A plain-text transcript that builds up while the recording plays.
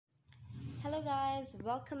Hello guys,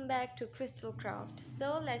 welcome back to Crystal Craft.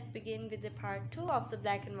 So let's begin with the part 2 of the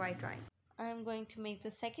black and white drawing. I'm going to make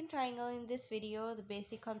the second triangle in this video. The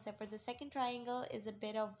basic concept for the second triangle is a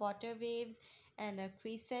bit of water waves and a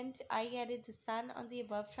crescent. I added the sun on the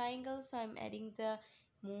above triangle, so I'm adding the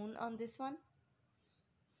moon on this one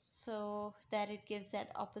so that it gives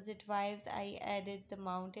that opposite vibes. I added the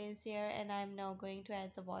mountains here and I'm now going to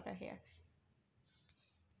add the water here.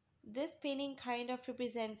 This painting kind of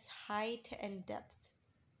represents height and depth,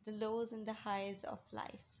 the lows and the highs of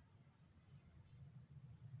life.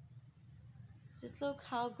 Just look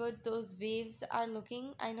how good those waves are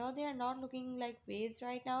looking. I know they are not looking like waves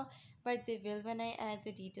right now, but they will when I add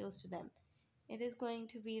the details to them. It is going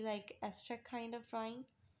to be like abstract kind of drawing.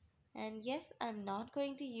 And yes, I'm not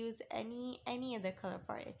going to use any other color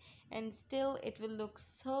for it. And still it will look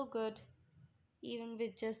so good even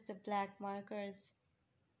with just the black markers.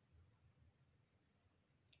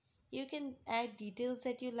 You can add details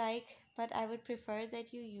that you like, but I would prefer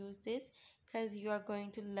that you use this because you are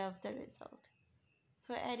going to love the result.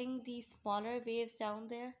 So adding these smaller waves down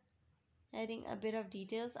there, adding a bit of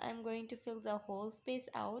details, I'm going to fill the whole space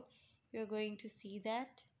out. You're going to see that.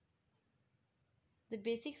 The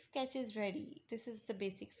basic sketch is ready. This is the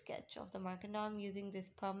basic sketch of the marker. Now I'm using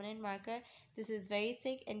this permanent marker. This is very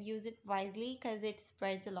thick and use it wisely because it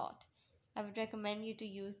spreads a lot. I would recommend you to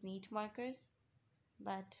use neat markers,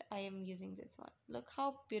 but I am using this one. Look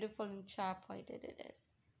how beautiful and sharp pointed it is.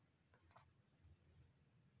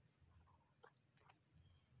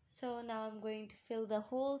 So now I'm going to fill the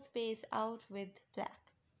whole space out with black.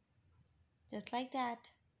 Just like that.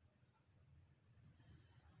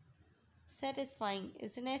 Satisfying,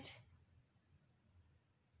 isn't it?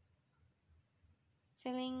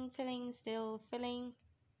 Filling, still filling.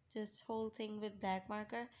 Just whole thing with black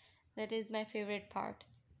marker. That is my favorite part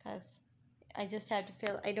because I just have to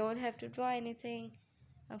fill. I don't have to draw anything.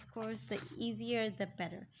 Of course, the easier the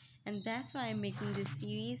better. And that's why I'm making this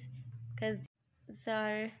series, because these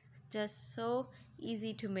are just so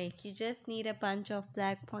easy to make. You just need a bunch of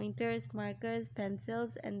black pointers, markers,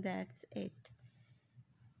 pencils, and that's it.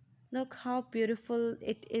 Look how beautiful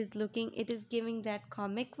it is looking. It is giving that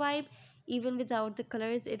comic vibe. Even without the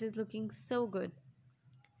colors, it is looking so good.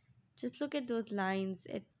 Just look at those lines.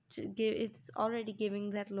 It's already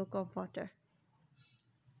giving that look of water.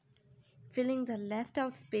 Filling the left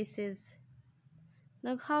out spaces.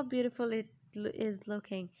 Look how beautiful it is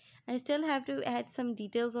looking. I still have to add some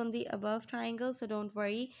details on the above triangle, so don't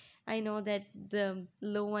worry. I know that the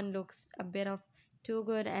low one looks a bit of too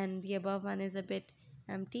good and the above one is a bit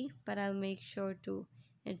empty, but I'll make sure to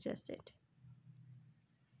adjust it.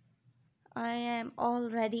 I am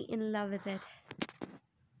already in love with it.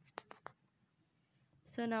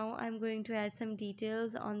 So now I'm going to add some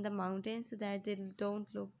details on the mountains so that they don't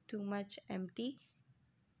look too much empty.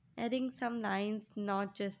 Adding some lines,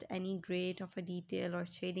 not just any grade of a detail or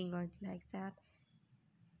shading or like that.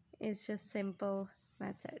 It's just simple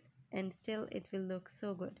method and still it will look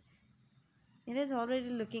so good. It is already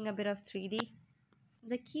looking a bit of 3D.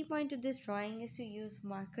 The key point to this drawing is to use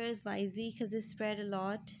markers wisely because they spread a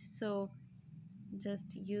lot, so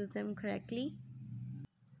just use them correctly.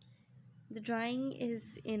 The drawing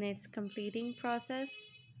is in its completing process.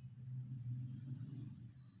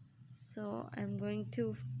 So I'm going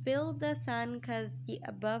to fill the sun because the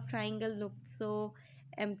above triangle looked so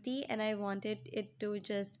empty and I wanted it to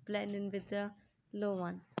just blend in with the low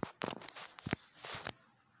one.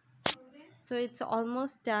 So it's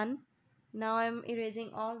almost done. Now I'm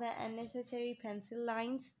erasing all the unnecessary pencil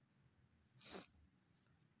lines.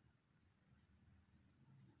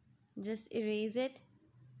 Just erase it.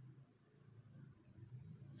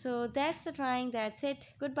 So that's the drawing. That's it.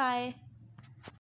 Goodbye.